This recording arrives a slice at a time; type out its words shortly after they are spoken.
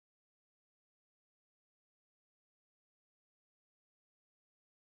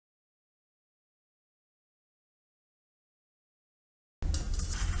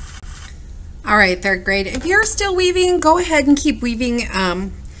All right, third grade. If you're still weaving, go ahead and keep weaving.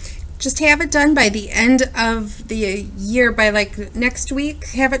 Just have it done by the end of the year, by like next week.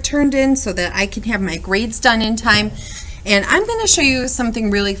 Have it turned in so that I can have my grades done in time. And I'm going to show you something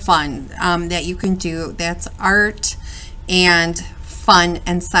really fun that you can do that's art and fun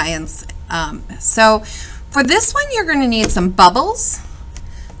and science. So for this one, you're going to need some bubbles,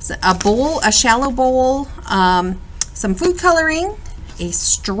 a bowl, a shallow bowl, some food coloring, a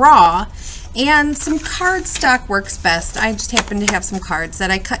straw, and some cardstock works best. I just happen to have some cards that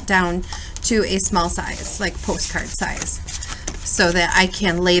I cut down to a small size, like postcard size, so that I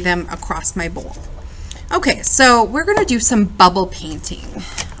can lay them across my bowl. Okay, so we're going to do some bubble painting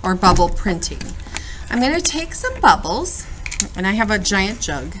or bubble printing. I'm going to take some bubbles, and I have a giant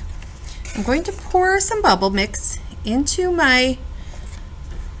jug. I'm going to pour some bubble mix into my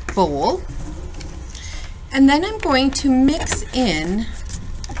bowl, and then I'm going to mix in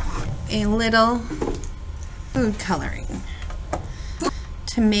a little food coloring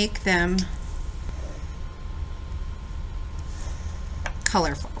to make them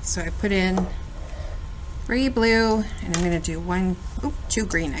colorful. So I put in 3 blue, and I'm going to do 2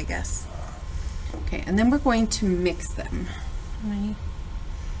 green, I guess. Okay, and then we're going to mix them. I'm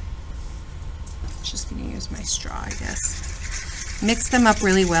just going to use my straw, I guess. Mix them up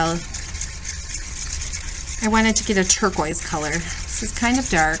really well. I wanted to get a turquoise color. This is kind of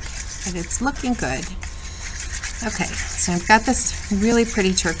dark, but it's looking good. Okay, so I've got this really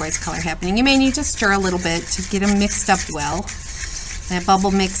pretty turquoise color happening. You may need to stir a little bit to get them mixed up well. That bubble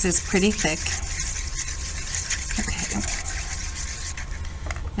mix is pretty thick. Okay,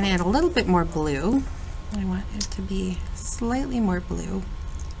 I'm going to add a little bit more blue. I want it to be slightly more blue.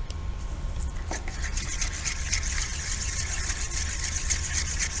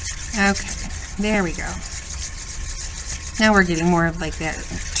 Okay, there we go. Now we're getting more of like that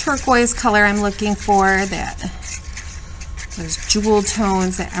turquoise color I'm looking for, those jewel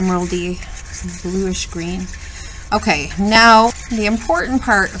tones, that emeraldy, bluish green. Okay, now the important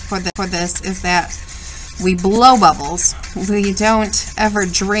part for this is that we blow bubbles. We don't ever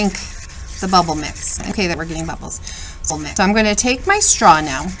drink the bubble mix. Okay, that we're getting bubbles. So I'm going to take my straw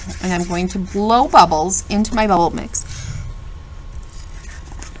now, and I'm going to blow bubbles into my bubble mix.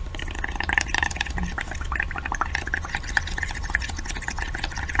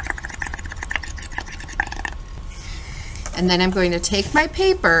 And then I'm going to take my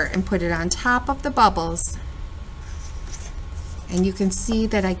paper and put it on top of the bubbles. And you can see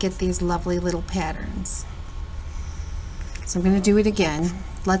that I get these lovely little patterns. So I'm going to do it again.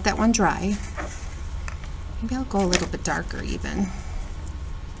 Let that one dry. Maybe I'll go a little bit darker even.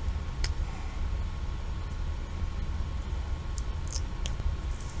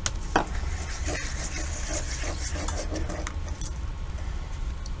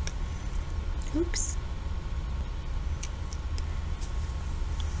 Oops.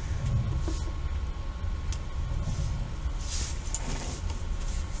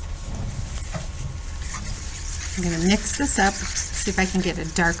 I'm going to mix this up, see if I can get a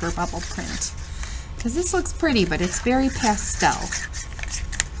darker bubble print. Because this looks pretty, but it's very pastel.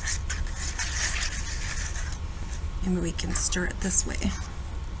 Maybe we can stir it this way.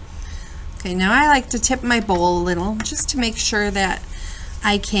 Okay, now I like to tip my bowl a little, just to make sure that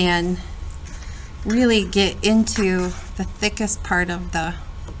I can really get into the thickest part of the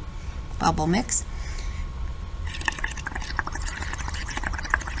bubble mix.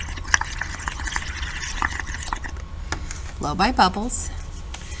 Blow by bubbles,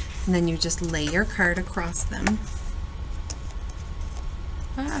 and then you just lay your card across them.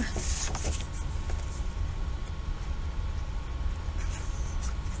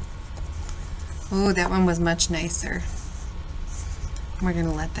 Oh, that one was much nicer. We're going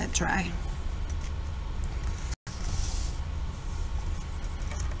to let that dry.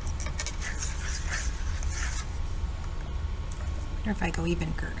 I wonder if I go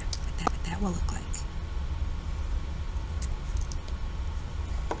even gird, what that will look like.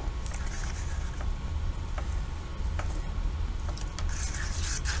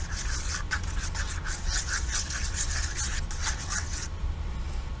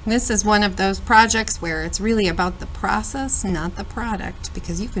 This is one of those projects where it's really about the process, not the product,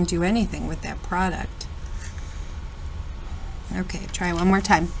 because you can do anything with that product. Okay, try one more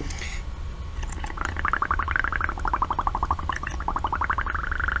time.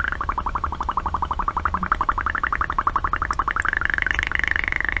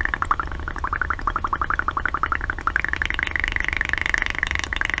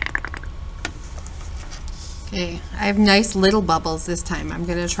 Okay, I have nice little bubbles this time. I'm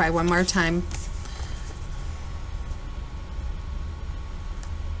going to try one more time.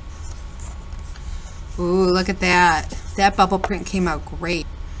 Ooh, look at that. That bubble print came out great.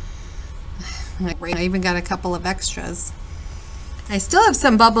 I even got a couple of extras. I still have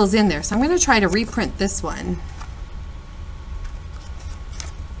some bubbles in there, so I'm going to try to reprint this one.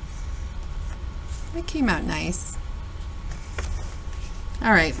 It came out nice.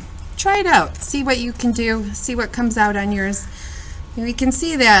 All right, try it out. See what you can do. See what comes out on yours. And we can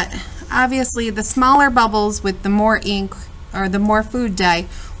see that obviously the smaller bubbles with the more ink or the more food dye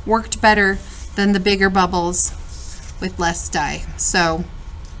worked better than the bigger bubbles with less dye. So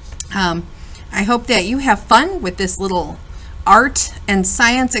I hope that you have fun with this little art and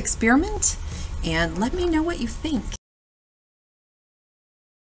science experiment, and let me know what you think.